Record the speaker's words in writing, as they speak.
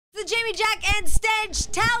the Jamie, Jack, and Stench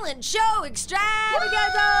Talent Show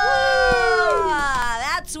Extravaganza!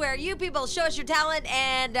 That's where you people show us your talent,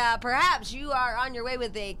 and perhaps you are on your way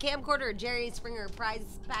with a camcorder or Jerry Springer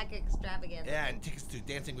prize pack extravaganza. Yeah, and tickets to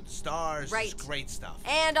Dancing with the Stars. Right. Just great stuff.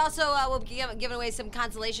 And also, we'll be giving away some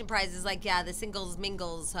consolation prizes like the Singles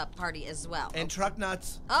Mingles party as well. And truck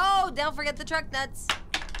nuts. Oh, don't forget the truck nuts.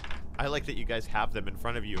 I like that you guys have them in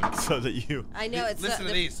front of you so that you... I know, it's... Listen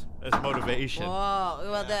to these. As motivation. Whoa.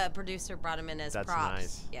 Well, the producer brought him in as That's props.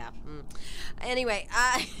 Nice. Yeah. Anyway,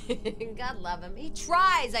 God love him. He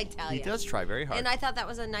tries, I tell you. He does try very hard. And I thought that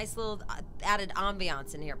was a nice little added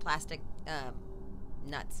ambiance in here. Plastic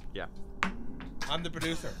nuts. Yeah. I'm the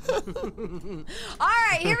producer. All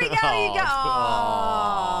right, here we go. You go.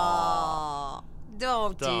 Oh.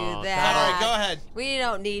 Don't do that. All right, go ahead. We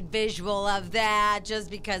don't need visual of that.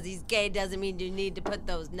 Just because he's gay doesn't mean you need to put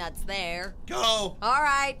those nuts there. Go. All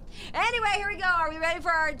right. Anyway, here we go. Are we ready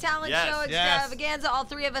for our talent show extravaganza? All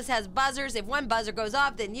three of us has buzzers. If one buzzer goes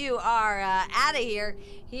off, then you are out of here.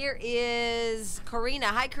 Here is Karina.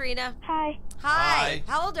 Hi, Karina. Hi. Hi.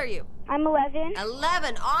 How old are you? I'm 11.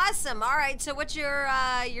 11. Awesome. All right. So what's your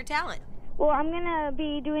talent? Well, I'm going to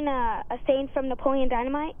be doing a scene from Napoleon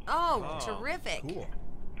Dynamite. Oh, terrific. Cool.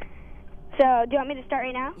 So, do you want me to start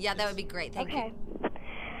right now? Yeah, that would be great. Thank you.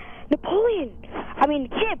 Napoleon.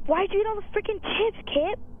 Kip, why'd you eat all the freaking chips,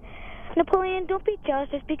 Kip? Napoleon, don't be jealous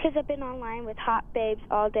just because I've been online with hot babes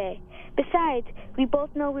all day. Besides, we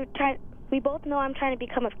both know I'm trying to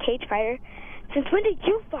become a cage fighter. Since when did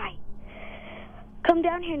you fight? Come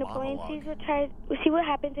down here, Napoleon. See what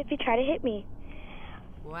happens if you try to hit me.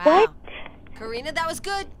 Wow. What? Karina, that was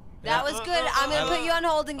good. That was good. I'm going to put you on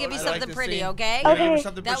hold and give you something pretty, okay? Okay.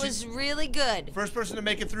 That was really good. First person to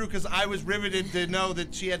make it through because I was riveted to know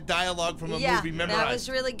that she had dialogue from a movie memorized. That was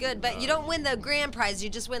really good. But you don't win the grand prize.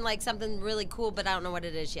 You just win like something really cool, but I don't know what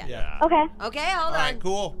it is yet. Yeah. Okay. Okay, hold on. All right,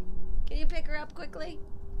 cool. Can you pick her up quickly?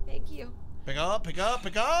 Thank you. Pick up, pick up,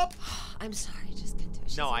 pick up. I'm sorry, just get to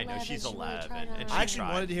it. No, I know she's 11. And I actually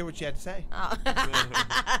wanted to hear what she had to say. Oh.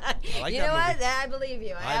 I like you that know what? movie. I believe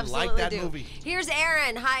you. I absolutely like that do. movie. Here's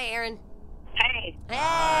Aaron. Hi, Aaron. Hey. Hey.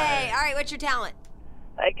 Hi. All right, what's your talent?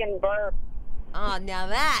 I can burp. Oh, now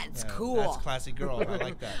that's cool. That's classy girl. I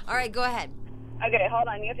like that. All right, go ahead. Okay, hold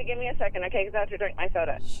on. You have to give me a second, okay? Because I have to drink my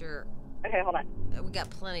soda. Sure. Okay, hold on. We got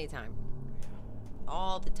plenty of time.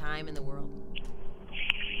 All the time in the world.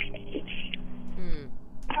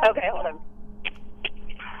 Okay, hold on.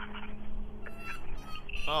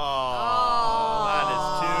 Oh, that is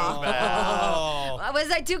too bad. Was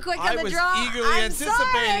I too quick on the draw? I was eagerly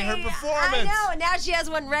anticipating her performance. I know, and now she has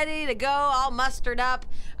one ready to go, all mustered up.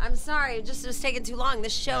 I'm sorry, it was taking too long.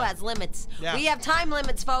 This show has limits. Yeah. We have time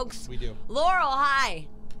limits, folks. We do. Laurel, hi.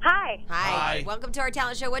 Hi. Hi. Welcome to our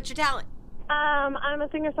talent show. What's your talent? I'm a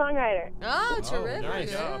singer-songwriter. Oh, terrific.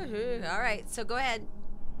 Nice. All right, so go ahead.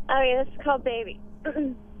 Okay, this is called Baby.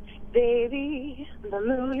 Baby, the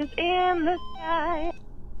moon is in the sky.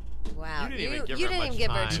 Wow. You didn't You didn't even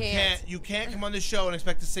give her a chance. You can't come on this show and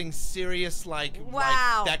expect to sing serious like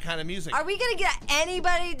that kind of music. Are we gonna get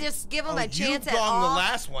anybody just give them a chance at all? You gonged the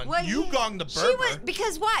last one. Well, you gonged the burper.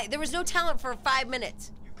 Because why? There was no talent for 5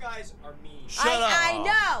 minutes. You guys are mean. Shut up.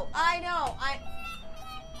 I know.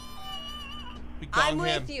 I'm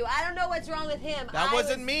with you. I don't know what's wrong with him. That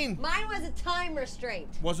wasn't mean. Mine was a time restraint.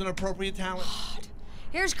 Wasn't appropriate talent.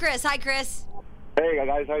 Here's Chris. Hi, Chris. Hey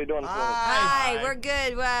guys, how you doing? Hi. We're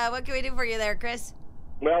good. What can we do for you there, Chris?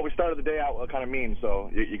 Well, we started the day out kind of mean,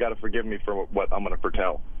 so you got to forgive me for what I'm going to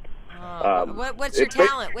foretell. What's your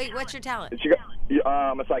talent? Wait, what's your talent?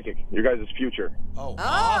 I'm a psychic. Your guys' future. Oh,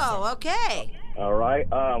 awesome. Okay. All right.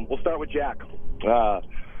 We'll start with Jack. I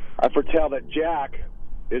foretell that Jack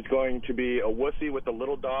is going to be a wussy with a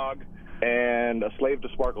little dog and a slave to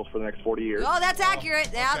Sparkles for the next 40 years. Oh, that's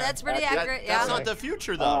accurate. Yeah, that's pretty accurate. That's not the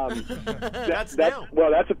future, though. That's now.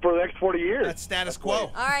 Well, that's for the next 40 years. That's status quo.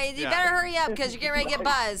 All right, you better hurry up because you're getting ready to get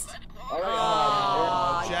buzzed. All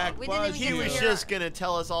right. Oh, Jack He was just going to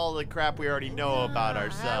tell us all the crap we already know about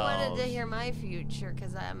ourselves. I wanted to hear my future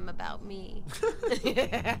because I'm about me.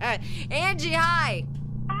 Angie, hi.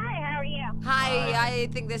 Hi, how are you? Hi, I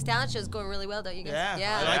think this talent show is going really well, don't you guys?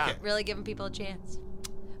 Yeah, I like it. Really giving people a chance.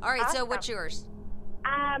 All right, so what's yours?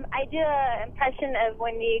 I do an impression of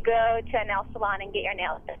when you go to a nail salon and get your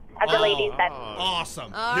nails done. Of the ladies that.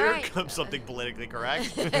 Awesome. Here comes something politically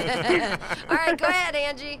correct. All right, go ahead,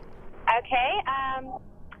 Angie. Okay.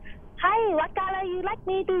 Hi, what color you like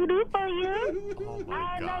me to do for you? Oh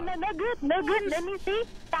my God. No good. Let me see.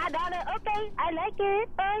 $5. Okay, I like it.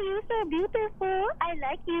 Oh, you're so beautiful. I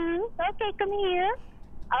like you. Okay, come here.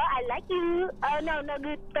 I like you. Oh, no,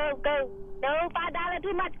 good. Go. No, $5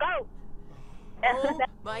 too much. Go. Oh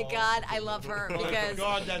my God, I love her because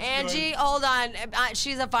God, that's Angie, good. hold on,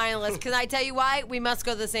 she's a finalist. Can I tell you why? We must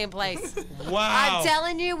go to the same place. Wow. I'm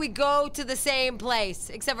telling you, we go to the same place.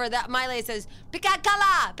 Except for that, Miley says, pick out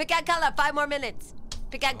color, 5 more minutes.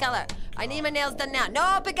 Pick out color. I need my nails done now.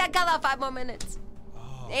 No, pick out color, 5 more minutes.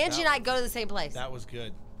 Angie and I go to the same place. That was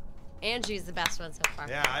good. Angie's the best one so far.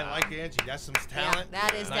 Yeah, I like Angie. That's some talent. Yeah,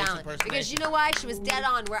 that is nice talent. Because you know why? She was dead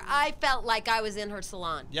on where I felt like I was in her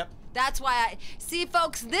salon. Yep. That's why see,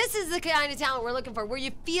 folks, this is the kind of talent we're looking for, where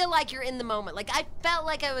you feel like you're in the moment. Like I felt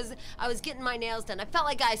like I was getting my nails done. I felt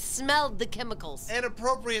like I smelled the chemicals. And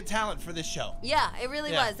appropriate talent for this show. Yeah, it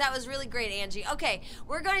really was. That was really great, Angie. Okay,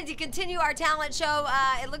 we're going to continue our talent show.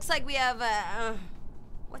 It looks like we have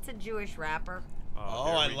what's a Jewish rapper?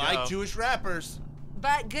 Oh, I like Jewish rappers.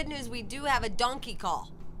 But good news, we do have a donkey call.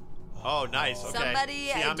 Oh, nice. Okay. Somebody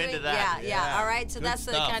See, I'm into that. Yeah. All right, so Good that's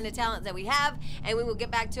stuff. the kind of talent that we have, and we will get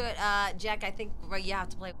back to it. Jack, I think you have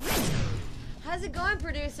to play. How's it going,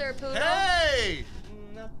 producer Poodle? Hey!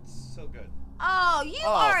 Not so good. Oh, you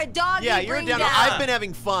are a dog. Yeah, you're down. I've been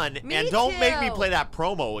having fun, Me and don't make me too. play that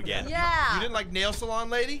promo again. Yeah. You didn't like nail salon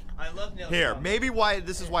lady? I love nail Here, salon. maybe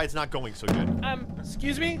this is why it's not going so good.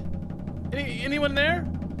 Excuse me? Anyone there?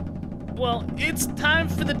 Well, it's time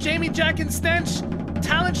for the Jamie, Jack, and Stench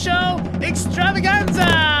Talent Show Extravaganza!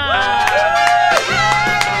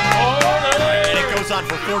 And it goes on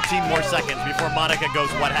for 14 more seconds before Monica goes,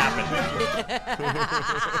 what happened?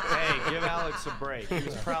 Hey, give Alex a break. He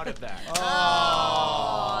was proud of that.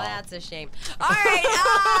 Oh, that's a shame. All right,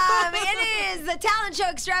 it is the Talent Show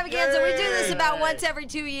Extravaganza. We do this about once every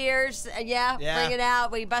 2 years. Yeah, bring it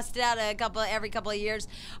out. We bust it out every couple of years.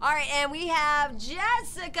 All right, and we have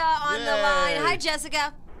Jessica on the line. Hi,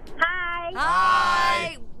 Jessica. Hi.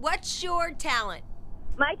 Hi. What's your talent?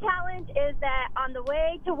 My talent is that on the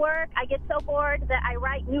way to work, I get so bored that I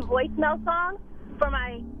write new voicemail songs for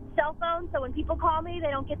my cell phone. So when people call me,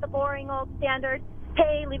 they don't get the boring old standard,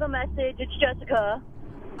 hey, leave a message, it's Jessica.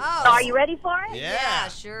 Oh. Are you ready for it? Yeah,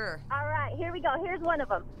 sure. All right, here we go. Here's one of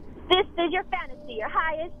them. This is your fantasy, your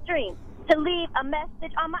highest dream, to leave a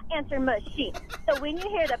message on my answer machine. So when you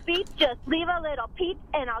hear the beep, just leave a little peep,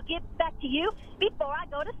 and I'll get back to you before I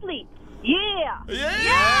go to sleep. Yeah!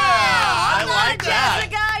 I like that.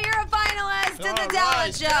 Jessica, you're a finalist in the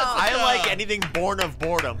talent show. I like anything born of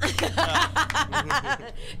boredom.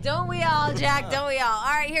 Don't we all, Jack? Don't we all? All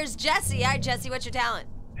right, here's Jesse. All right, Jesse, what's your talent?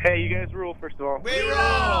 Hey, you guys rule, first of all. We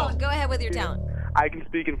roll! Go ahead with your talent. I can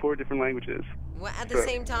speak in 4 different languages. What, at the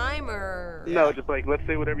same time, or? No, just like, let's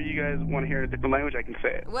say whatever you guys want to hear in a different language, I can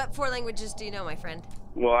say it. What 4 languages do you know, my friend?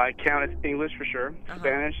 Well, I count as English for sure,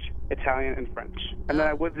 Spanish, Italian, and French. And then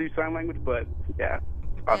I would do sign language, but yeah,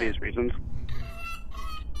 obvious reasons.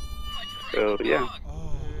 So, yeah.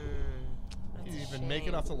 You didn't even make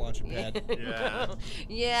it off the launching pad.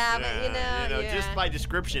 Yeah, but you know, just by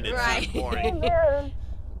description, it's right. boring.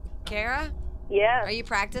 Kara? Yeah. Are you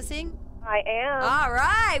practicing? I am. All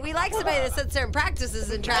right. We like somebody that sits there and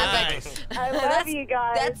practices in traffic. Nice. I love you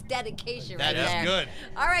guys. That's dedication right there. That is good.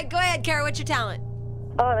 All right, go ahead, Kara. What's your talent?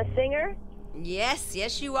 Oh, I'm a singer?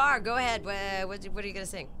 Yes, you are. Go ahead. What are you going to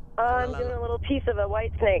sing? I'm doing a little piece of a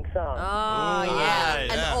White Snake song. Oh, Ooh, yeah.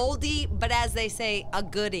 yeah. An oldie, but as they say, a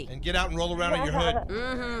goodie. And get out and roll around in your hood.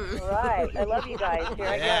 Mm-hmm. Right. I love you guys. Here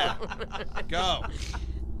I go. Go.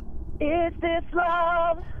 Is this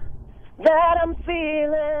love that I'm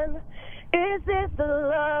feeling? Is this the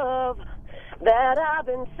love that I've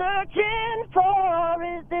been searching for?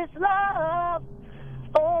 Is this love?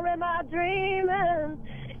 Or am I dreaming?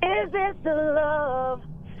 Is this the love?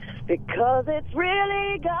 Because it's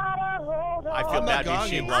really got a hold on. I feel bad because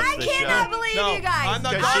she loves the show. I cannot believe you guys. I'm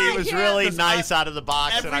not Because she was really Because nice out of the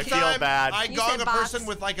box, and I feel bad. I You gong said a box. person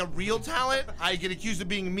with like a real talent, I get accused of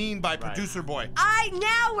being mean by producer boy.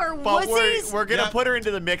 Now we're But wussies. we're gonna Yep. put her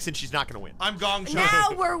into the mix, and she's not gonna win. I'm gong show.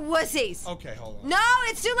 Now we're wussies. Okay, hold on. No,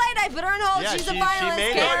 it's too late. I put her on hold. Yeah, She's she a finalist.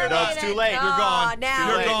 made it. Kara No, made it's it. too late. No, You're gone.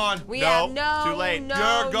 Now You're gone. We No, have no. too late. No,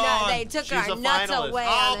 You're gone. They took She's our a nuts finalist. away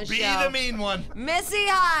I'll on the be show. the mean one. Missy,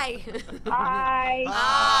 hi. Hi.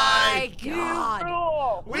 Hi. God.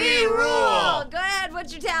 Rule. We rule. Go ahead.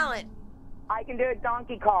 What's your talent? I can do a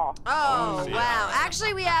donkey call. Oh, yeah. wow.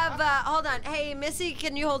 Actually, we have, hold on. Hey, Missy,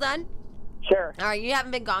 can you hold on? Sure. All right, you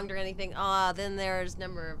haven't been gonged or anything. Then there's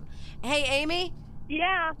number of... Hey, Amy,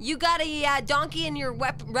 Yeah. you got a donkey in your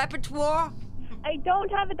repertoire? I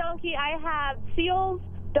don't have a donkey. I have seals,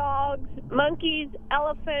 dogs, monkeys,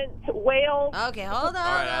 elephants, whales. Okay, hold on. All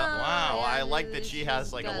right, wow, I like that she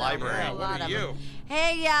has, like, a got library. lot What are of you? them.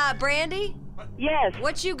 Hey, Brandy, Yes.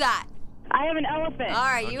 what you got? I have an elephant. All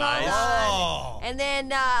right, you nice. hold on. And then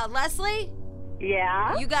Leslie?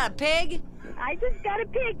 Yeah? You got a pig? I just got a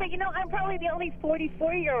pig, but you know, I'm probably the only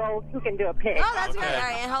 44-year-old who can do a pig. Oh, that's good. All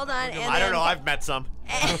right, and hold on. And I don't know. I've met some.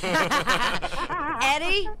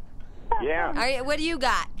 Eddie? Yeah. All right, what do you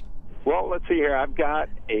got? Well, let's see here. I've got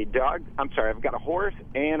a dog. I'm sorry. I've got a horse,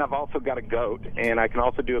 and I've also got a goat, and I can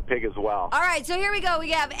also do a pig as well. All right, so here we go.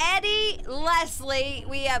 We have Eddie, Leslie,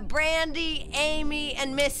 we have Brandy, Amy,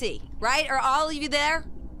 and Missy, right? Are all of you there?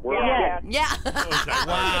 Yeah. Yeah. Okay.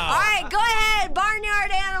 Wow. All right, go ahead. Barnyard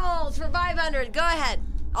Animals for 500. Go ahead.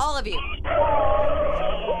 All of you.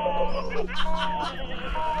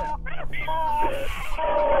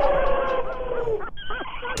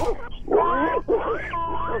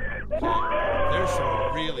 There's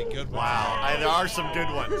some really good ones. Wow. There are some good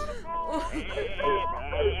ones.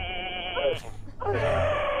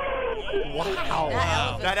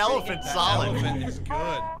 Wow. That elephant's solid. Elephant is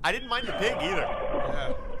good. I didn't mind the pig either.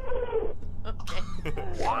 Yeah. Okay.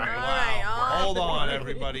 Wow. Hold on,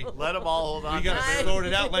 everybody. Let them all hold on. We gotta sort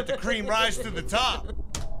it out. Let the cream rise to the top.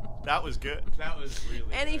 That was good. That was really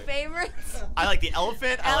Any good. favorites? I like the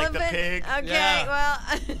elephant. I like the pig. Okay, Yeah. well.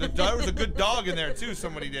 There was a good dog in there, too,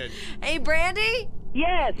 somebody did. Hey, Brandy?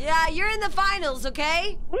 Yes. Yeah, you're in the finals,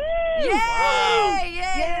 okay? Woo! Yay! Wow.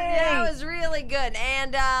 Yay! That was really good.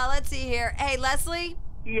 And let's see here. Hey, Leslie?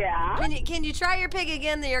 Yeah? Can you try your pig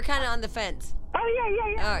again? You're kind of on the fence.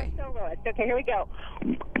 Oh, yeah. All right. So good. Okay, here we go.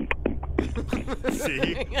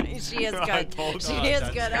 See? She is I good. told She you. is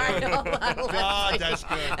that's good. All right, hold on, God, Leslie.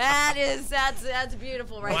 that's good. That's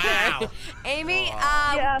beautiful right Wow. there. Amy,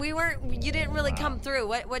 Yeah. you didn't really come through.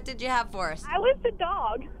 What did you have for us? I was the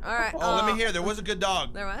dog. All right. Oh, let me hear. There was a good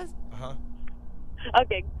dog. There was? Uh-huh.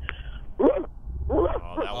 Okay. Oh, that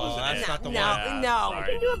Oh, wasn't that's it. not the No, one. no. I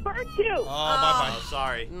can do a bird, too. Oh, bye-bye. Oh,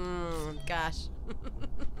 sorry. Gosh.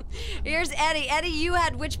 Here's Eddie. Eddie, you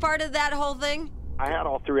had which part of that whole thing? I had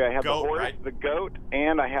all three. I had Goat, the horse, right? the goat,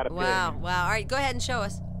 and I had a pig. Wow. All right, go ahead and show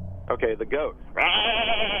us. Okay, the goat.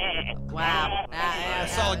 Wow.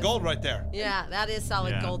 That's solid gold right there. Yeah, that is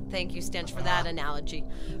solid Yeah. gold. Thank you, Stench, for that analogy.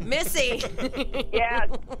 Missy. Yeah.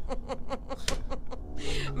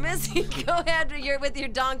 Missy, go ahead with your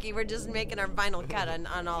donkey. We're just making our final cut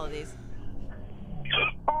on all of these.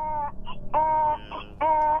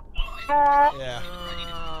 Yeah.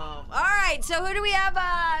 All right, so who do we have?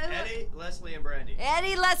 Eddie, Leslie, and Brandy.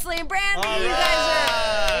 Eddie, Leslie, and Brandy. All You guys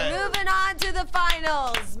are right. moving on to the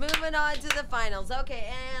finals. Okay,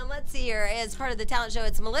 and let's see here. As part of the talent show,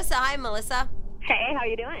 it's Melissa. Hi, Melissa. Hey, how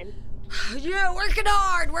you doing? Yeah, working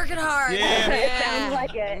hard. Yeah. It sounds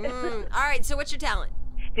like it. All right, so what's your talent?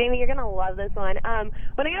 Jamie, you're gonna love this one.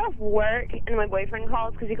 When I get off work and my boyfriend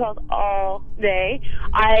calls, because he calls all day,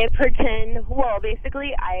 I pretend,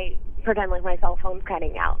 basically I pretend like my cell phone's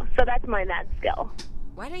cutting out. So that's my mad skill.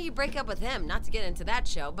 Why don't you break up with him? Not to get into that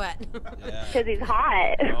show, but. Because he's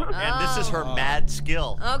hot. And this is her mad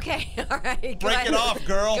skill. Okay, all right. Go Break ahead. it off,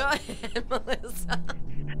 girl. Go ahead, Melissa.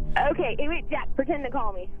 Okay, hey, wait, Jack, pretend to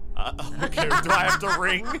call me. Okay, do I have to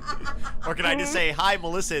ring? Or can I just say, hi,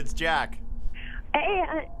 Melissa, it's Jack?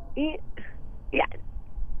 Hey, yeah.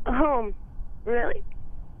 Home. Really?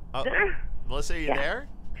 Melissa, are you there?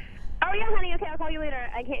 Oh, yeah, honey, okay, I'll call you later.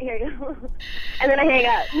 I can't hear you. And then I hang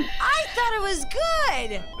up. I thought it was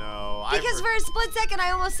good. No. Because for a split second, I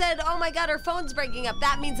almost said, oh my God, her phone's breaking up.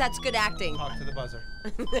 That means that's good acting. Talk to the buzzer.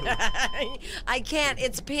 I can't.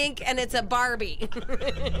 It's pink and it's a Barbie.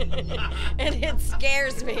 And it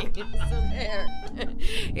scares me. So there.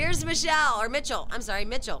 Here's Mitchell. I'm sorry,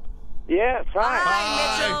 Mitchell. Yes, hi.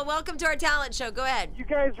 Hi, Mitchell. Welcome to our talent show. Go ahead. You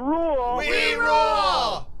guys rule. We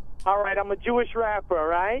rule. All right, I'm a Jewish rapper, all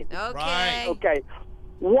right? Okay. Right. Okay.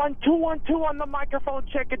 1 2 1 2 on the microphone.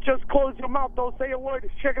 Check it. Just close your mouth. Don't say a word.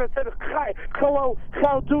 Check it. I said hi. Hello.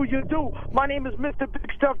 How do you do? My name is Mr. Big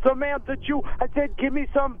Stuff, the man that you. I said, give me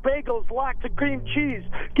some bagels, lots of cream cheese.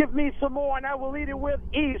 Give me some more, and I will eat it with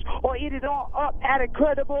ease, or eat it all up at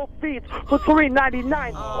incredible feats for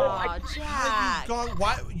 $3.99. Oh, Jack.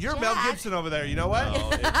 Why? You're Mel Gibson over there. You know what?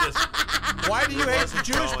 No, it just, Why do you hate the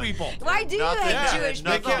Jewish people? Why do you nothing, hate Jewish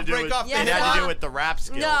They people? can't break off the It Yeah, had to hip-hop. do with the rap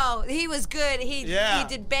skills. No, he was good. He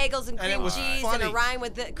did bagels and And it cream was cheese funny. and a rhyme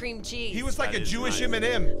with the cream cheese. He was like That a is Jewish nice.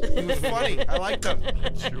 Eminem. He was funny. I liked him.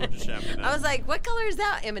 Jewish Eminem. I was like, what color is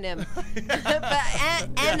that, Eminem?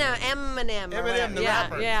 Eminem. or Eminem, whatever. the yeah,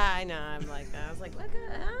 rapper. Yeah, I know. I'm like that. I was like, what?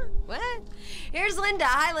 Huh? What? Here's Linda.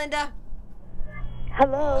 Hi, Linda.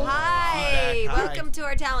 Hello. Hi. Hi. Welcome to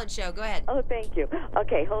our talent show. Go ahead. Oh, thank you.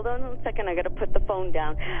 Okay, hold on a second. I got to put the phone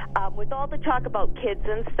down. With all the talk about kids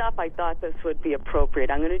and stuff, I thought this would be appropriate.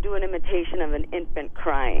 I'm going to do an imitation of an infant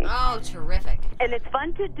crying. Oh, terrific. And it's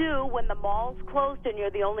fun to do when the mall's closed and you're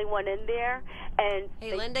the only one in there. And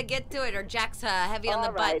hey, Linda, get to it, or Jack's heavy on the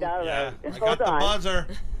button. All right. Yeah, I Hold got on. the buzzer.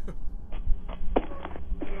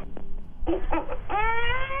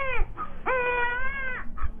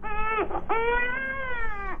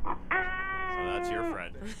 So that's your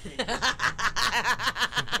friend.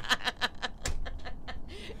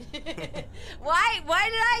 Why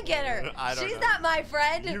did I get her? I don't She's know. not my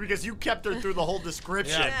friend. Because you kept her through the whole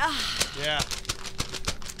description. Yeah.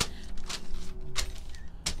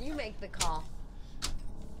 You make the call.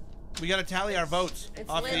 We got to tally our votes It's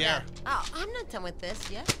off Linda. the air. Oh, I'm not done with this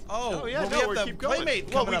yet. Oh, yeah, well, no, we we're have the keep going. Playmate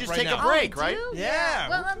Well, coming we up just right take now. a break, Oh, right? do? Yeah.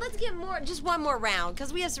 Well, let's get just one more round,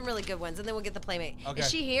 because we have some really good ones, and then we'll get the Playmate. Okay. Is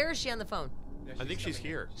she here, or is she on the phone? I think she's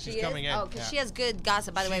here. She's She coming is? in. Oh, because Yeah. she has good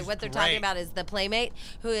gossip. By the way, She's what they're talking great. about is the Playmate,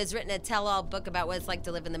 who has written a tell-all book about what it's like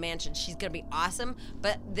to live in the mansion. She's gonna be awesome,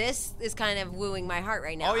 but this is kind of wooing my heart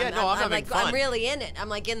right now. Oh, yeah, I'm having like, fun. I'm really in it. I'm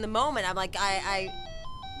like in the moment. I'm like,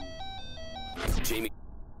 Jamie.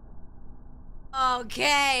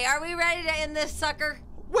 Okay, are we ready to end this sucker?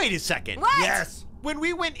 Wait a second. What? Yes. When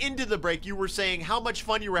we went into the break, you were saying how much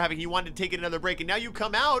fun you were having. You wanted to take another break, and now you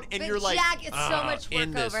come out and But you're like, Jack, it's so much work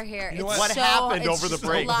in this. over here. You know It's what? What happened it's over the just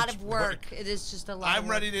break? a lot of work. It is just a lot of I'm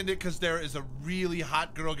work. ready to end it because there is a really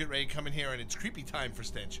hot girl getting ready to come in here, and it's creepy time for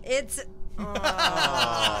Stench. It's.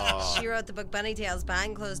 She wrote the book Bunny Tales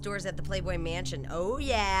Behind Closed Doors at the Playboy Mansion. Oh,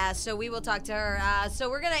 yeah. So we will talk to her. So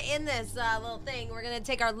we're going to end this little thing. We're going to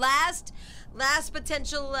take our last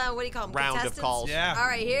potential, what do you call them? Round of contestants? calls. Yeah. All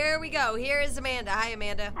right, here we go. Here is Amanda. Hi,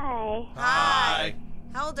 Amanda. Hi. Hi.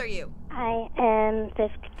 How old are you? I am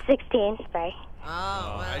 16. Sorry.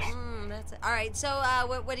 Oh, well, Nice. that's it. All right, so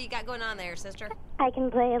what do you got going on there, sister? I can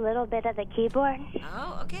play a little bit of the keyboard.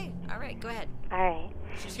 Oh, okay. All right, go ahead. All right.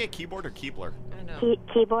 Did you say keyboard or Keebler? I know.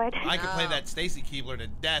 Keyboard. I can play Oh. that Stacy Keebler to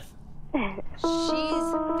death. She's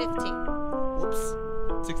 15.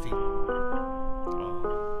 Whoops. 16.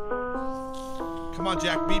 Come on,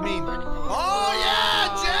 Jack, be mean. Oh,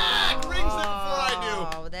 yeah, Jack! Rings it before I do.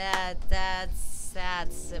 Oh, that's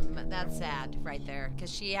sad right there,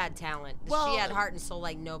 because she had talent. Well, she had heart and soul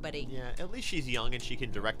like nobody. Yeah, at least she's young and she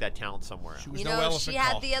can direct that talent somewhere. She was You no know, elephant she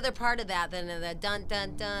had call. the other part of that, then the dun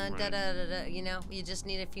dun dun da da da da. You know, you just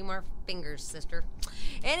need a few more fingers, sister.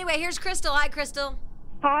 Anyway, here's Crystal. Hi, Crystal.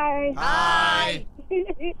 Hi. Hi.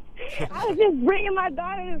 I was just bringing my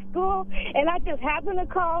daughter to school, and I just happened to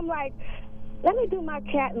call. I'm like, let me do my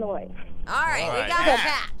cat noise. All right, All we right. got a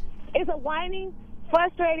cat. It's a whining,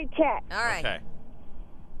 frustrated cat. All right. Okay.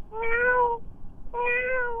 Meow,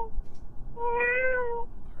 meow, meow, All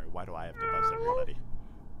right, why do I have to buzz everybody?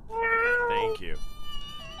 meow. Thank you.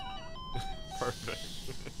 Perfect.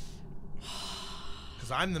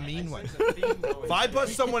 Because I'm the mean one. If I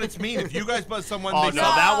buzz someone, it's mean. If you guys buzz someone, Oh, they no,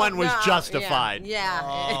 suck. that one was No, justified. Yeah.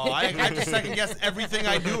 Oh, I have to second guess everything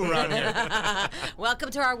I do around here. Welcome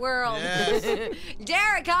to our world. Yes.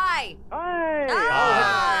 Derek, hi. Hi.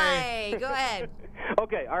 Hi. Go ahead.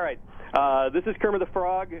 Okay, all right. This is Kermit the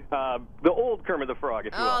Frog, the old Kermit the Frog,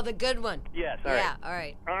 if you Oh, will. the good one. Yes, all right. Yeah, all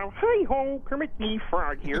right. Hi ho, Kermit the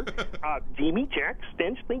Frog here. Jamie, Jack,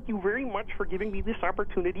 Stench, thank you very much for giving me this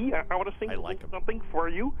opportunity. I want to sing something for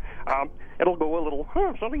you. It'll go a little,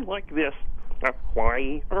 something like this.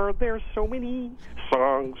 Why are there so many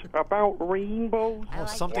songs about rainbows? Oh,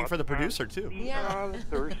 something for the producer, too. Yeah.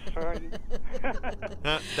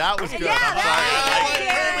 That was good. Yeah, I'm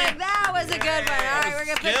sorry. that was a good one. All right, we're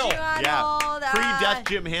going to put you on hold. Pre-death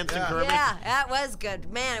Jim Henson Kermit. Yeah, that was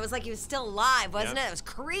good. Man, it was like he was still alive, wasn't it? It was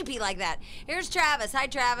creepy like that. Here's Travis. Hi,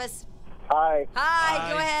 Travis. Hi.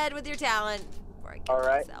 Hi. Go ahead with your talent. Before I kill All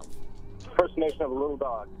right. myself. Impersonation of a little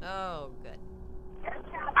dog. Oh, good.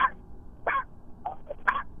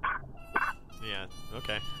 Yeah,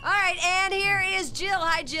 okay. All right, and here is Jill.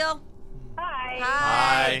 Hi, Jill. Hi.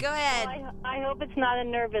 Hi. Go ahead. Well, I hope it's not a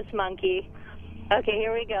nervous monkey. Okay,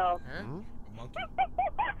 here we go.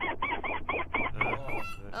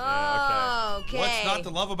 Oh, okay. What's not to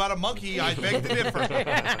love about a monkey? I beg to differ. What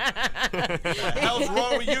the hell's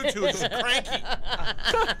wrong with you two? Just cranky.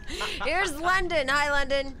 Here's London. Hi,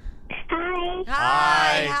 London. Hi.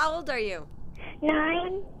 Hi. How old are you?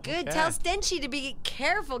 9. Good. Okay. Tell Stenchy to be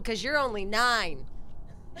careful because you're only 9.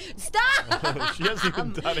 Stop! She hasn't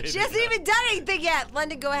even done anything. She hasn't even done anything yet.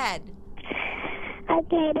 London, go ahead.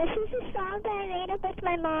 Okay, this is a song that I made up with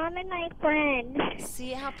my mom and my friends.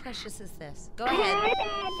 See, how precious is this? Go ahead. Hi,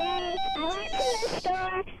 Bad I went to the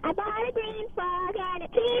store. I bought a green frog and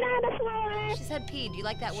it peed on the floor. She said peed. You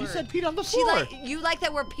like that word? She said peed on the floor. You like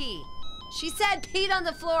that word pee. She said peed on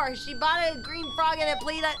the floor. She bought a green frog and it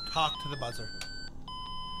peed on... Talk to the buzzer.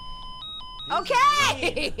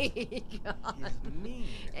 Okay. He's mean.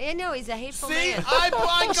 I know, he's a hateful man. See, I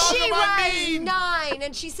got She him, I'm was mean. 9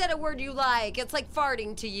 and she said a word you like. It's like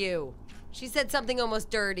farting to you. She said something almost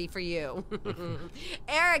dirty for you.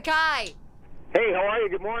 Eric, hi. Hey, how are you?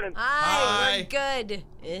 Good morning. Hi, we're good.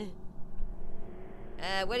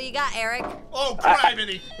 What do you got, Eric? Oh,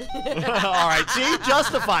 criminy. All right, see?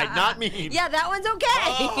 Justified, not mean. Yeah, that one's okay.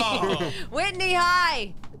 Oh. Whitney,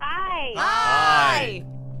 hi. Hi. Hi.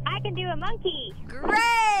 I can do a monkey.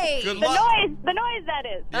 Great. Good The luck. noise that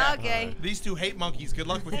is. Yeah. Okay. These two hate monkeys. Good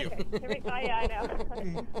luck with you. Okay, here we go. Yeah, I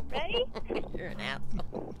know. Ready? You're an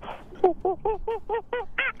asshole.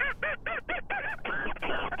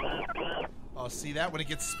 Oh, see that? When it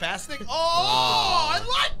gets spastic? Oh, I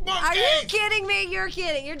like monkeys! Are you kidding me? You're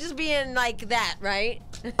kidding. You're just being like that, right?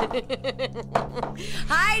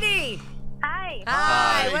 Heidi. Hi.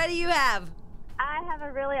 Hi. What do you have? I have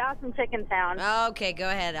a really awesome chicken sound. Okay, go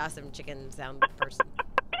ahead. Awesome chicken sound person.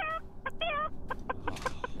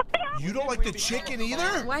 You don't like the chicken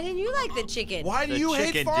either? Why didn't you like the chicken? Why do you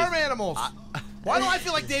hate farm animals? Why do I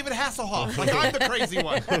feel like David Hasselhoff? Like I'm the crazy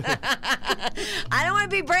one. I don't want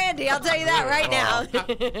to be Brandy. I'll tell you that right now.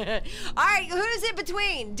 All right, who is it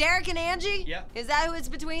between? Derek and Angie? Yeah. Is that who it's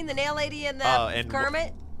between? The nail lady and the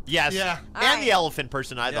Kermit? Yes. Yeah. And the elephant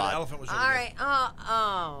person, I thought. The elephant was really All good. right.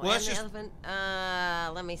 Well, and let's the just- elephant.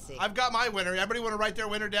 Let me see. I've got my winner. Everybody want to write their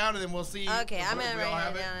winner down, and then we'll see. Okay, I'm if gonna we all write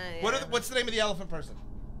have it it. down. What's the name of the elephant person?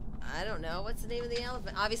 I don't know. What's the name of the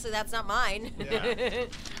elephant? Obviously, that's not mine. Yeah.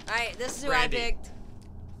 All right, this is who Brandy. I picked.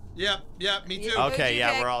 Yep, me too. Who'd Okay, you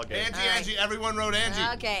yeah, pick? we're all good. Angie, All right. Angie. Everyone wrote Angie.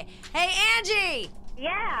 Okay. Hey, Angie.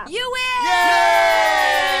 Yeah. You win! Yay!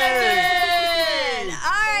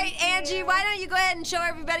 All right, Angie, why don't you go ahead and show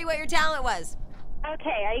everybody what your talent was?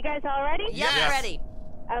 Okay, are you guys all ready? Yep, Yes. ready.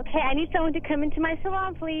 Okay, I need someone to come into my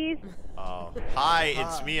salon, please. Oh. Hi,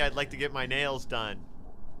 it's me. I'd like to get my nails done.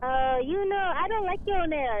 You know, I don't like your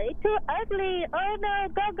nail. It's too ugly. Oh, no,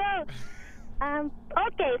 go.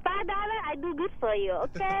 Okay, $5, I do good for you,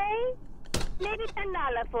 okay? Maybe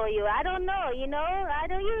 $10 for you. I don't know, you know? I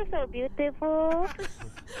know you're so beautiful. All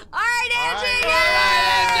right, Angie! All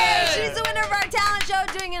right, Yay! Angie! She's the winner of our talent show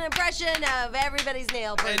doing an impression of everybody's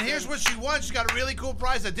nail person. And here's what she won. She got a really cool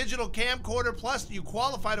prize, a digital camcorder. Plus, you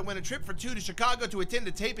qualify to win a trip for 2 to Chicago to attend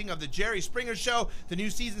the taping of the Jerry Springer Show. The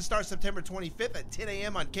new season starts September 25th at 10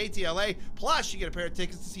 a.m. on KTLA. Plus, you get a pair of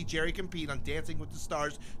tickets to see Jerry compete on Dancing with the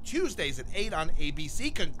Stars Tuesdays at 8 on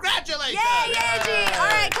ABC. Congratulations! Yay, Angie! All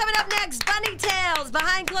right, coming up next, Bunny Tales,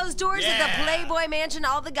 behind closed doors at the Yeah. Playboy Mansion.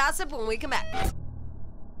 All the gossip when we come back.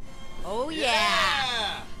 Oh,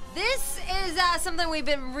 yeah. This is something we've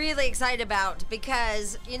been really excited about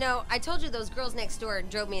because, you know, I told you those girls next door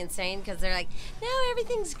drove me insane because they're like, no,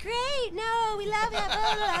 everything's great. No, we love it. Blah,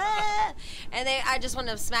 blah, blah. And I just want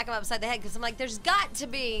to smack them upside the head because I'm like, there's got to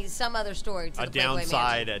be some other story to A the Playboy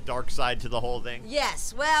downside, Mansion. a dark side to the whole thing.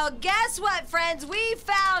 Yes. Well, guess what, friends? We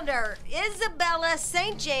found her. Izabella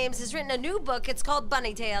St. James has written a new book. It's called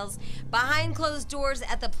Bunny Tales, Behind Closed Doors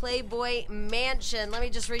at the Playboy Mansion. Let me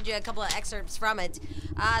just read you a couple of excerpts from it.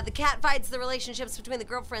 The cat fights the relationships between the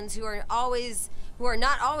girlfriends who are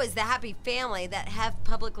not always the happy family that Hef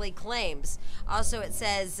publicly claims. Also, it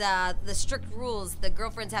says the strict rules the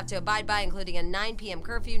girlfriends have to abide by, including a 9 p.m.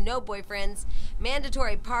 curfew, no boyfriends,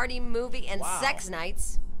 mandatory party, movie, and sex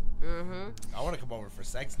nights. I want to come over for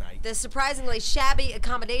sex night. The surprisingly shabby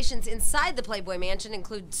accommodations inside the Playboy Mansion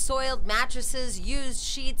include soiled mattresses, used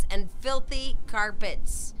sheets, and filthy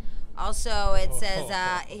carpets. Also, it says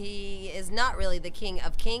he is not really the king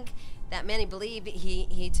of kink that many believe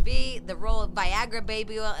he to be. The role of Viagra,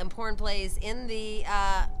 baby oil, and porn plays in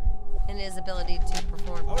his ability to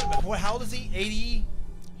perform. Oh, wait a minute. Boy, how old is he? 80?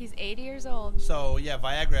 He's 80 years old. So, yeah,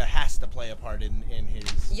 Viagra has to play a part in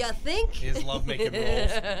his... You think? His lovemaking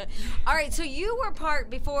roles. All right, so you were part,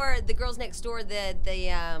 before the Girls Next Door,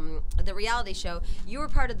 the reality show, you were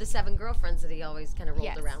part of the 7 girlfriends that he always kind of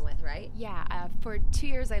rolled around with, right? Yeah, for 2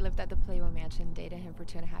 years I lived at the Playboy Mansion, dated him for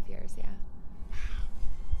 2.5 years, yeah.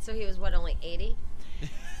 So he was, what, only 80?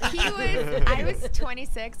 I was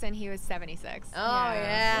 26 and he was 76. Oh,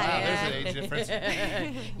 yeah. Wow, there's an age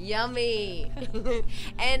difference. Yummy.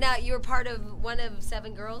 And you were part of one of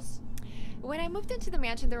 7 girls? When I moved into the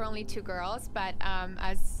mansion, there were only 2 girls, but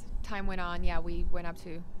as time went on, yeah, we went up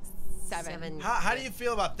to 7. How do you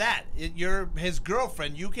feel about that? You're his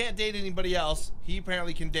girlfriend. You can't date anybody else. He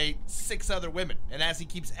apparently can date 6 other women. And as he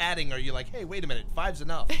keeps adding, are you like, hey, wait a minute, 5's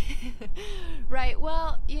enough? Right.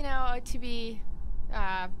 Well, you know, to be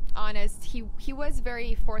honest, he was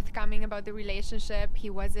very forthcoming about the relationship. He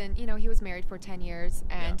wasn't, you know, he was married for 10 years,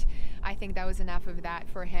 and I think that was enough of that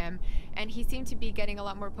for him. And he seemed to be getting a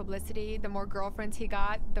lot more publicity. The more girlfriends he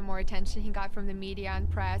got, the more attention he got from the media and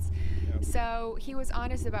press. So he was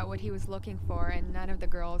honest about what he was looking for, and none of the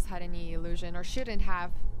girls had any illusion, or shouldn't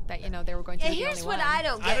have, that, you know, they were going to be the only one. Here's what I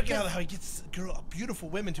don't get. I don't get how he gets beautiful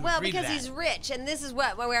women to agree to that. Well, because he's rich, and this is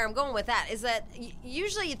where I'm going with that, is that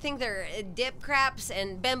usually you think they're dip craps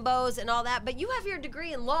and bimbos and all that, but you have your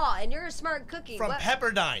degree in law, and you're a smart cookie. From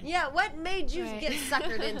Pepperdine. Yeah, what made you get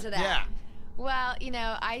suckered into that? Yeah. Well, you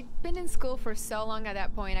know, I'd been in school for so long at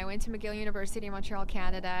that point. I went to McGill University in Montreal,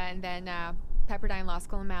 Canada, and then Pepperdine Law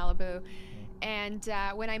School in Malibu. And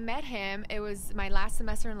when I met him, it was my last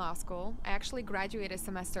semester in law school. I actually graduated a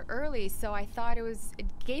semester early, so I thought it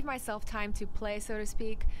gave myself time to play, so to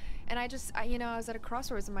speak. And I was at a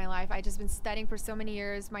crossroads in my life. I just been studying for so many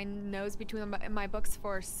years, my nose between my books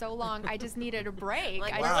for so long. I just needed a break.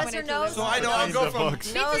 Like, I what's your nose? So I know I'll go from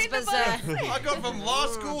I'll go from law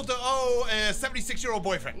school to a 76-year-old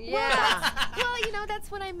boyfriend. Yeah. Well, you know, that's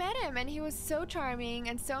when I met him, and he was so charming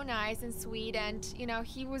and so nice and sweet, and you know,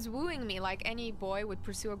 he was wooing me like any boy would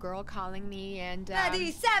pursue a girl, calling me and.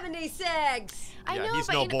 76. I know,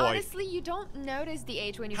 but honestly, you don't notice the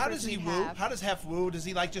age when you. How does he woo? How does Hef woo? Does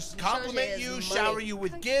he like just compliment you, shower you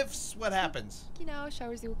with gifts? What happens? You know,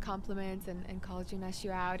 showers you with compliments and calls you, nice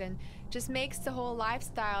you out, and just makes the whole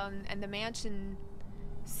lifestyle and the mansion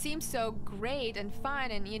seem so great and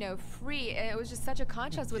fun and, you know, free. It was just such a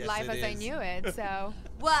contrast with life as I knew it. So.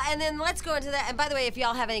 Well, and then let's go into that. And by the way, if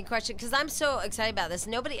y'all have any questions, because I'm so excited about this,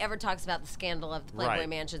 nobody ever talks about the scandal of the Playboy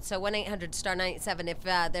Mansion. So 1-800-STAR-987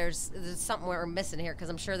 if there's something we're missing here, because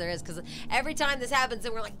I'm sure there is. Because every time this happens,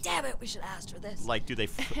 then we're like, damn it, we should have asked for this. Like, do they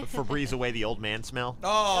Febreze away the old man smell?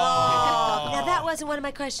 Oh. Now, that wasn't one of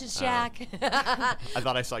my questions, Jack. I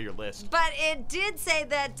thought I saw your list. But it did say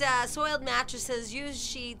that soiled mattresses, used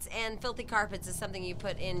sheets, and filthy carpets is something you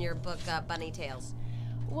put in your book, Bunny Tales.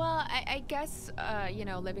 Well, I guess, you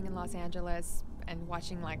know, living in Los Angeles and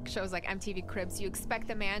watching like shows like MTV Cribs, you expect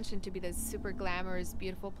the mansion to be this super glamorous,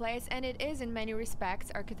 beautiful place, and it is in many respects.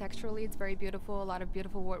 Architecturally, it's very beautiful, a lot of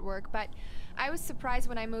beautiful woodwork, but I was surprised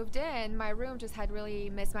when I moved in. My room just had really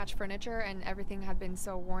mismatched furniture, and everything had been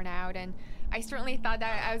so worn out, and I certainly thought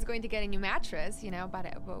that I was going to get a new mattress, you know,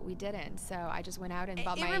 but we didn't. So I just went out and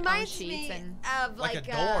bought my own sheets. And of like a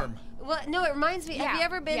dorm. Well, no, it reminds me. Have you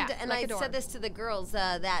ever been? And like I said this to the girls.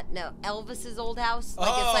 Elvis's old house. Like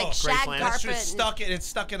it's like shag carpet. It's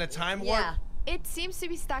stuck in a time warp. Yeah. It seems to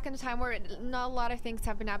be stuck in a time where not a lot of things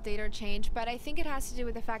have been updated or changed, but I think it has to do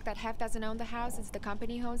with the fact that Hef doesn't own the house. It's the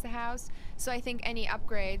company who owns the house. So I think any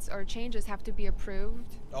upgrades or changes have to be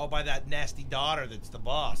approved. Oh, by that nasty daughter that's the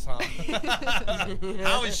boss, huh?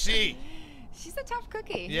 How is she? She's a tough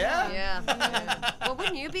cookie. Yeah? Yeah. Well,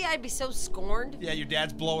 wouldn't you be? I'd be so scorned. Yeah, your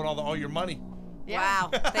dad's blowing all your money. Yeah. Wow.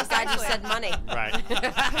 Thank God you said money. Right.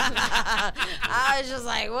 I was just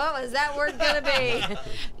like, what was that word going to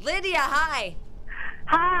be? Lydia, hi.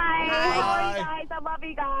 Hi. Hi. Guys. I love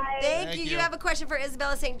you guys. Thank you. You have a question for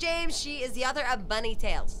Izabella St. James. She is the author of Bunny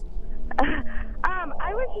Tales.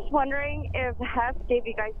 I was just wondering if Hef gave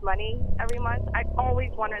you guys money every month. I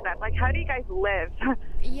always wondered that. Like, how do you guys live?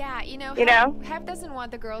 Yeah, you know, Hef doesn't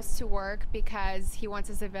want the girls to work because he wants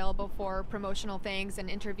us available for promotional things and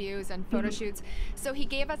interviews and photo shoots. So he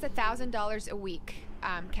gave us $1,000 a week,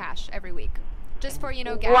 cash every week. Just for, you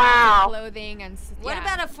know, gas and clothing and What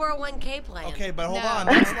about a 401k plan? Okay, but hold on.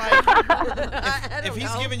 That's like if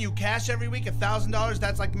he's giving you cash every week, $1,000,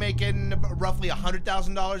 that's like making roughly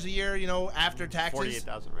 $100,000 a year, you know, after taxes.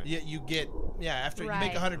 48,000, right? You get after you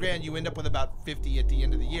make $100,000, you end up with about 50 at the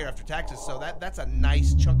end of the year after taxes. So that's a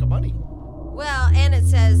nice chunk of money. Well, and it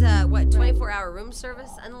says 24-hour room service,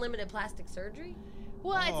 unlimited plastic surgery.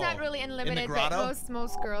 Well, it's not really unlimited, but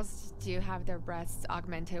most girls do have their breasts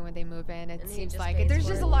augmented when they move in. It seems like there's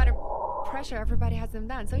just a lot of pressure. Everybody has them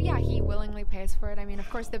done. So yeah, he willingly pays for it. I mean, of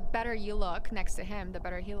course, the better you look next to him, the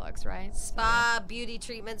better he looks, right? Spa, beauty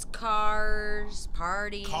treatments, cars,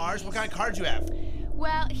 parties. Cars? What kind of cars do you have?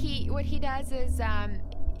 Well, what he does is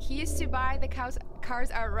he used to buy the cars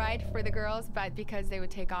outright for the girls, but because they would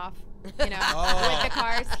take off, you know, with the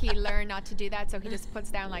cars, he learned not to do that. So he just puts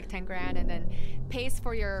down like 10 grand and then pays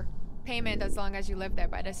for your payment as long as you live there.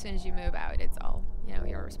 But as soon as you move out, it's all, you know,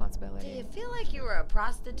 your responsibility. Do you feel like you were a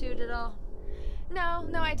prostitute at all? No,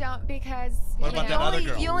 I don't, because What about that other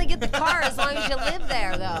girl? You only get the car as long as you live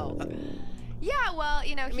there, though. Yeah, well,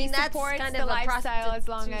 he supports kind the of lifestyle as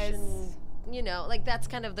long as... like that's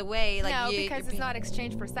kind of the way. Like no, because it's not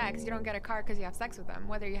exchange for sex. You don't get a car because you have sex with them.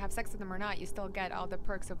 Whether you have sex with them or not, you still get all the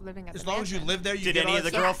perks of living at the mansion. As long as you live there, you Did get any all of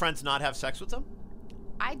the that girlfriends not have sex with them?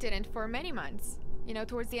 I didn't for many months.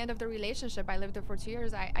 Towards the end of the relationship, I lived there for 2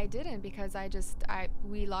 years. I didn't because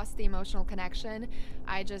we lost the emotional connection.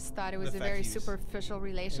 I just thought it was a very superficial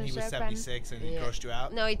relationship. And he was 76 and he grossed you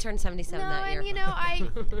out? No, he turned 77 that year. And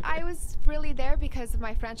I was really there because of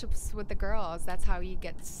my friendships with the girls. That's how you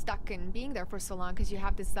get stuck in being there for so long, because you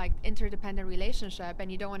have this like interdependent relationship and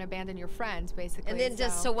you don't want to abandon your friends, basically. And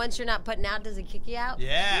then so once you're not putting out, does he kick you out?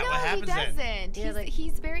 Yeah, no, what happens then? he doesn't.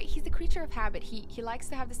 He's a creature of habit. He likes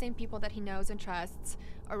to have the same people that he knows and trusts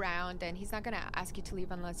around, and he's not gonna ask you to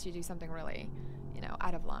leave unless you do something really,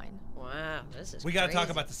 out of line. Wow, this is We got to talk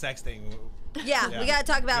about the sex thing. Yeah, we got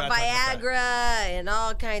to talk about Viagra and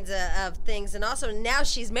all kinds of things. And also, now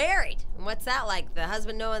she's married. And what's that like? The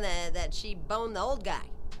husband knowing that she boned the old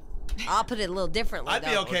guy. I'll put it a little differently, I'd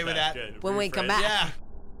be okay with that. When we come back. Yeah.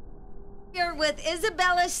 Here with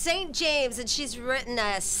Izabella St. James, and she's written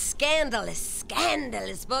a scandalous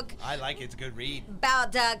book. I like it. It's a good read.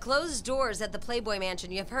 About closed doors at the Playboy Mansion.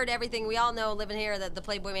 You've heard everything. We all know living here that the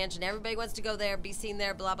Playboy Mansion, everybody wants to go there, be seen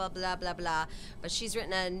there, blah, blah, blah, blah, blah. But she's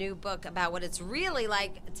written a new book about what it's really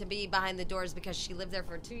like to be behind the doors because she lived there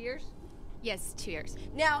for 2 years. Yes, 2 years.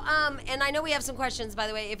 Now, and I know we have some questions, by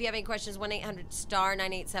the way. If you have any questions,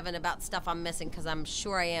 1-800-STAR-987 about stuff I'm missing, because I'm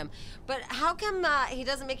sure I am. But how come he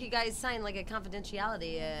doesn't make you guys sign, like, a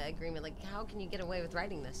confidentiality agreement? Like, how can you get away with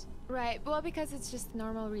writing this? Right. Well, because it's just a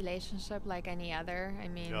normal relationship like any other. I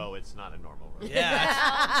mean... No, it's not a normal relationship.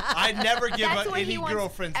 Yeah. I'd never give any wants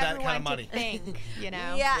girlfriends that kind of money. To think,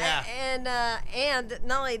 Yeah, and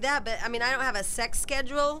not only that, but, I mean, I don't have a sex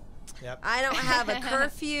schedule. Yep. I don't have a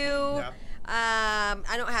curfew. Yep.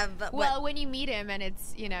 I don't have... Well, when you meet him and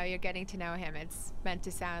it's, you're getting to know him, it's meant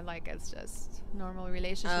to sound like it's just normal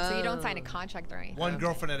relationship. So you don't sign a contract or anything. One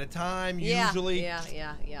girlfriend at a time, usually.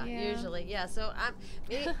 Yeah. Usually, yeah. So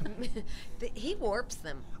he warps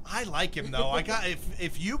them. I like him, though.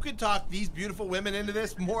 If you could talk these beautiful women into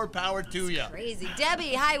this, more power to you. Crazy.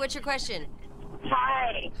 Debbie, hi, what's your question?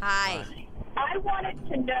 Hi. I wanted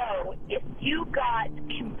to know if you got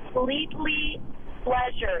completely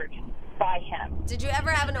pleasured by him. Did you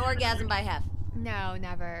ever have an orgasm by Hef? No,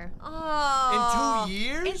 never. Oh. In 2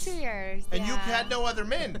 years? In 2 years. And you had no other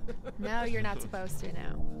men? No, you're not supposed to,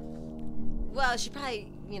 no. Well, she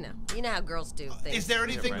probably, you know how girls do things. Is there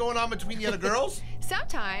anything going on between the other girls?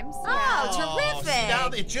 Sometimes. Oh, terrific. See, now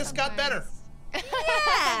it just got better.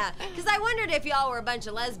 Yeah, because I wondered if y'all were a bunch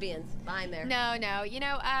of lesbians behind there. No.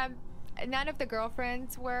 None of the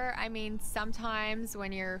girlfriends were. I mean, sometimes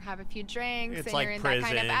when you have a few drinks and you're in that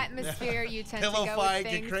kind of atmosphere, you tend to go fight,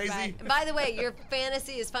 with things. get crazy. By the way, your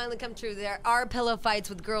fantasy has finally come true. There are pillow fights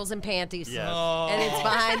with girls in panties. Yes. And it's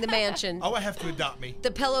behind the mansion. Oh, I have to adopt me.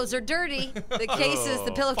 The pillows are dirty.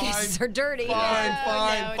 The pillowcases are dirty. Fine.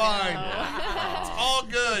 It's all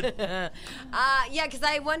good. Yeah, because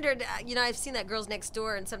I wondered, I've seen that Girls Next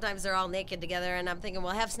Door, and sometimes they're all naked together, and I'm thinking,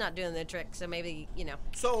 well, Hef's not doing the trick, so maybe,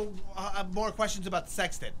 So, more questions about the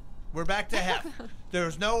sex then. We're back to Hef. There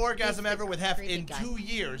was no orgasm ever with Hef in 2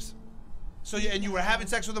 years. So, and you were having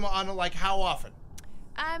sex with him on, like, how often?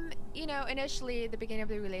 Initially, the beginning of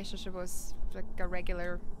the relationship was like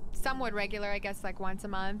a somewhat regular, I guess, like once a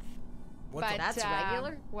month. That's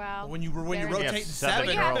regular? Well, when you rotate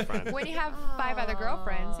seven girlfriends. When you have 5 other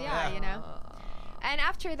girlfriends, yeah. And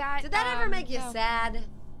after that, did that ever make you sad?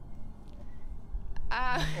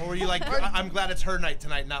 Or were you like, I'm glad it's her night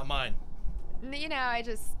tonight, not mine? I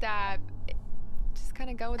just kind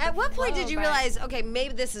of go with At what point did you realize, okay,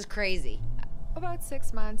 maybe this is crazy? About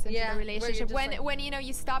 6 months into the relationship. When like,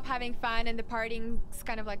 you stop having fun and the partying's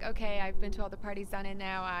kind of like, okay, I've been to all the parties, done it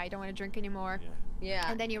now, I don't want to drink anymore. Yeah.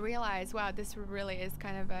 And then you realize, wow, this really is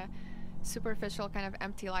kind of a superficial, kind of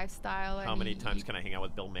empty lifestyle. How many times can I hang out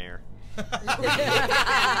with Bill Mayer? Right,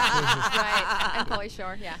 and Pauly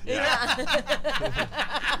Shore, yeah.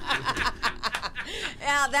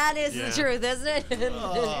 Yeah, that is the truth, isn't it? It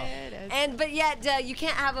is. But yet you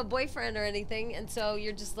can't have a boyfriend or anything, and so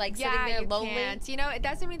you're just like sitting there lonely. Can't. It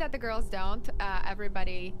doesn't mean that the girls don't.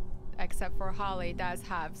 Everybody, except for Holly, does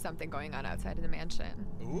have something going on outside of the mansion.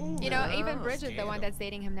 Ooh, even Bridget, the one that's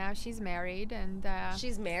dating him now, she's married, and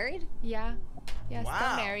she's married. Yeah, wow.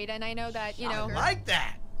 Still married, and I know that I like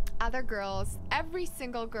that. Other girls, every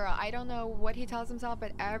single girl, I don't know what he tells himself,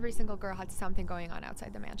 but every single girl had something going on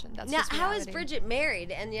outside the mansion. That's now, just how is reality. Bridget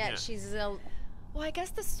married and yet she's Well, I guess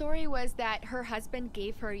the story was that her husband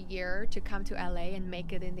gave her a year to come to LA and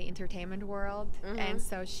make it in the entertainment world, and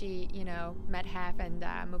so she, met Hef and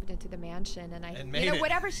moved into the mansion. And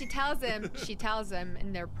whatever she tells him, she tells him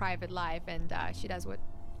in their private life, and she does what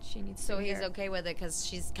she needs to. So he's okay with it because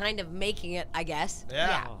she's kind of making it, I guess.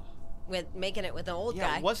 Yeah. With making it with an old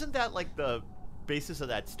guy. Wasn't that like the basis of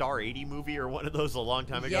that Star 80 movie or one of those a long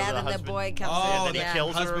time ago? Yeah, then the boy comes in and then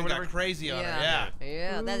kills her or husband whatever. got crazy on her.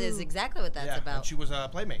 Yeah, that is exactly what that's about. And she was a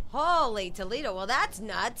Playmate. Holy Toledo. Well, that's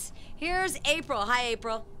nuts. Here's April. Hi,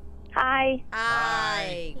 April. Hi.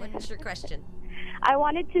 Hi. What's your question? I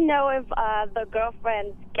wanted to know if the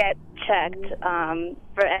girlfriends get checked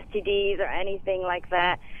for STDs or anything like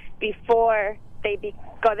that before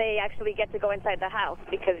they actually get to go inside the house,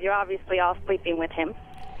 because you're obviously all sleeping with him.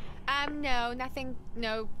 No, nothing,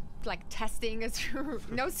 no, like testing is,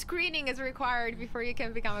 no screening is required before you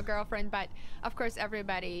can become a girlfriend, but of course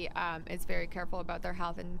everybody is very careful about their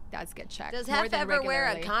health and does get checked. Does Hef ever wear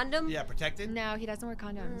a condom? Yeah, protected? No, he doesn't wear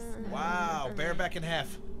condoms. No. Wow, bareback and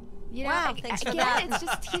Hef. Wow, thanks for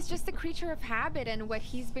that. He's just a creature of habit and what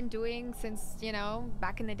he's been doing since,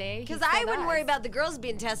 back in the day. Because I wouldn't worry about the girls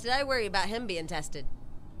being tested. I worry about him being tested.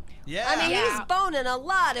 Yeah. I mean, he's boning a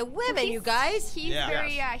lot of women, you guys. He's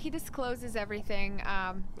very, he discloses everything.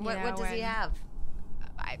 What does he have?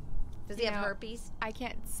 Does he have herpes? I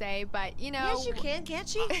can't say, but, Yes, you can, can't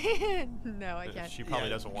she? No, I can't. She probably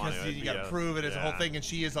doesn't want to. You got to prove it as a whole thing, and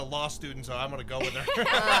she is a law student, so I'm going to go with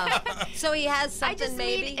her. So he has something, I just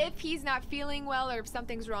maybe? mean if he's not feeling well or if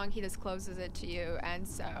something's wrong, he discloses it to you, and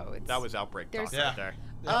so it's... That was outbreak talk right there.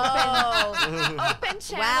 Open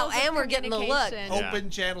channels. Wow, and we're getting the look.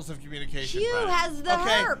 Open channels of communication. Hugh has the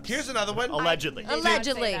herpes. Here's another one. Allegedly.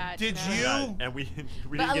 Allegedly. Did you? And we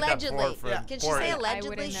But didn't get that allegedly. from Can she say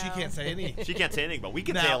allegedly? She can't say anything. She can't say anything, but we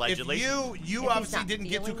can now, say allegedly. If you obviously didn't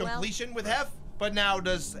get to completion with Hef, but now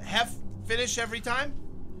does Hef finish every time?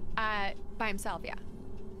 By himself, yeah.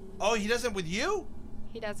 Oh, he doesn't with you?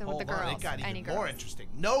 He doesn't with the Hold on, girls. it got even Any more girls. interesting.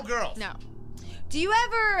 No girls. No. Do you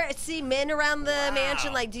ever see men around the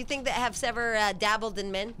mansion? Like, do you think that Hef's ever dabbled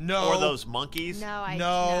in men? No. Or those monkeys? No, I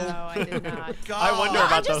did not. I wonder No,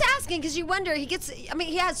 about I'm just those. asking because you wonder. He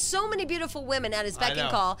has so many beautiful women at his beck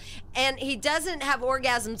and call, and he doesn't have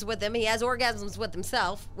orgasms with them. He has orgasms with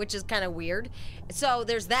himself, which is kind of weird. So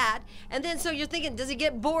there's that. And then so you're thinking, does he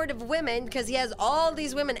get bored of women because he has all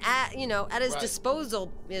these women at his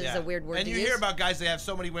disposal? Is a weird word And to you use. hear about guys that have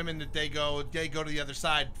so many women that they go to the other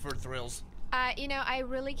side for thrills. I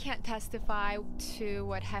really can't testify to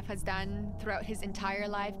what Hef has done throughout his entire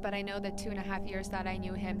life, but I know the 2.5 years that I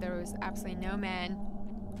knew him, there was absolutely no men,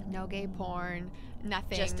 no gay porn,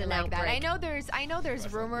 nothing Just an like that. outbreak. I know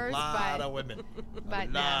there's rumors, A lot but of women. but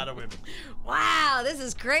a lot of women. Wow, this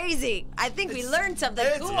is crazy. I think we learned something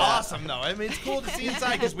It's cool. awesome, though. I mean, it's cool to see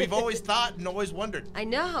inside because we've always thought and always wondered. I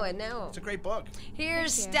know. It's a great book.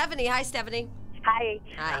 Here's Stephanie. Hi, Stephanie. Hi.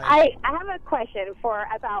 Hi. I have a question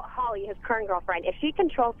about Holly, his current girlfriend. If she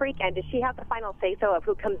control freak, and does she have the final say-so of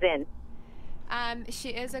who comes in? She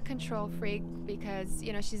is a control freak because,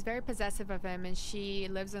 she's very possessive of him and she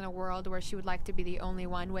lives in a world where she would like to be the only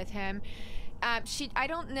one with him. I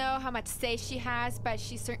don't know how much say she has, but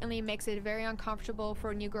she certainly makes it very uncomfortable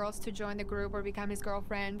for new girls to join the group or become his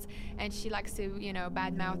girlfriends, and she likes to,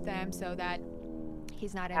 badmouth them so that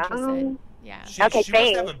he's not interested. Yeah. She must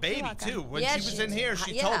have a baby, too. When she was in here,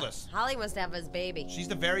 she told us. Holly must have his baby. She's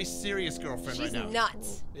the very serious girlfriend right now. She's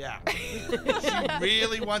nuts. Yeah. She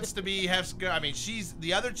really wants to be Hef's girl. I mean,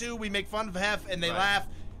 the other two, we make fun of Hef, and they laugh.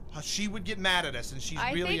 She would get mad at us, and she's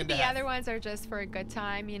really into I think the Hef. other ones are just for a good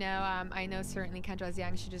time, I know certainly Kendra's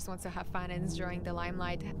young. She just wants to have fun and enjoying the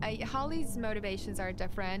limelight. Holly's motivations are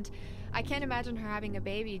different. I can't imagine her having a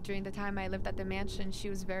baby. During the time I lived at the mansion, she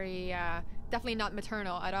was very, definitely not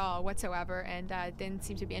maternal at all whatsoever, and didn't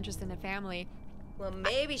seem to be interested in a family. Well,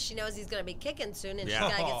 maybe she knows he's going to be kicking soon, and she's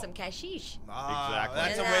got to get some cashish. Exactly.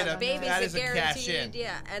 That's a way to. Babies That are is a cash in. guaranteed.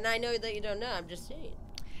 Yeah, and I know that you don't know. I'm just saying.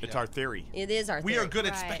 It's our theory. It is our theory. We are good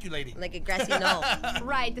at speculating. Like a grassy knoll.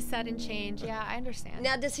 Right, the sudden change. Yeah, I understand.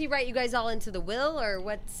 Now, does he write you guys all into the will, or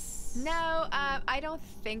what's... No, I don't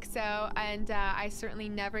think so, and I certainly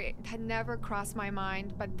had never crossed my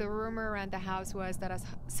mind, but the rumor around the house was that as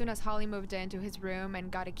soon as Holly moved into his room and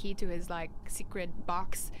got a key to his, secret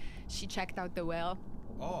box, she checked out the will.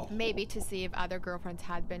 Oh. Maybe to see if other girlfriends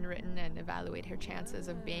had been written and evaluate her chances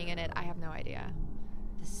of being in it. I have no idea.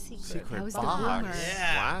 The secret That was box. the rumor.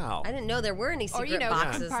 Yeah. Wow. I didn't know there were any secret or,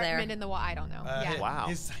 boxes compartment there. in the wall. I don't know. Yeah. Wow.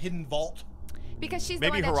 His hidden vault. Because she's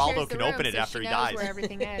Maybe the one that Geraldo shares the can room, open it so after she he knows dies. where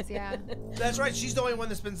everything is. Yeah. That's right. She's the only one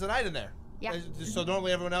that spends the night in there. Yeah. So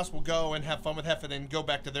normally everyone else will go and have fun with Hef and then go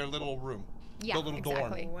back to their little room. Yeah, the little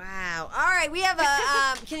exactly. dorm. Wow. All right, we have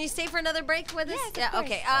a. Can you stay for another break with us? Yes, of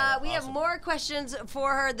Okay. course. We have more questions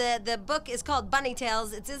for her. The book is called Bunny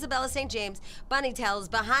Tales. It's Izabella St. James. Bunny Tales: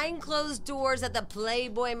 Behind Closed Doors at the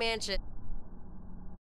Playboy Mansion.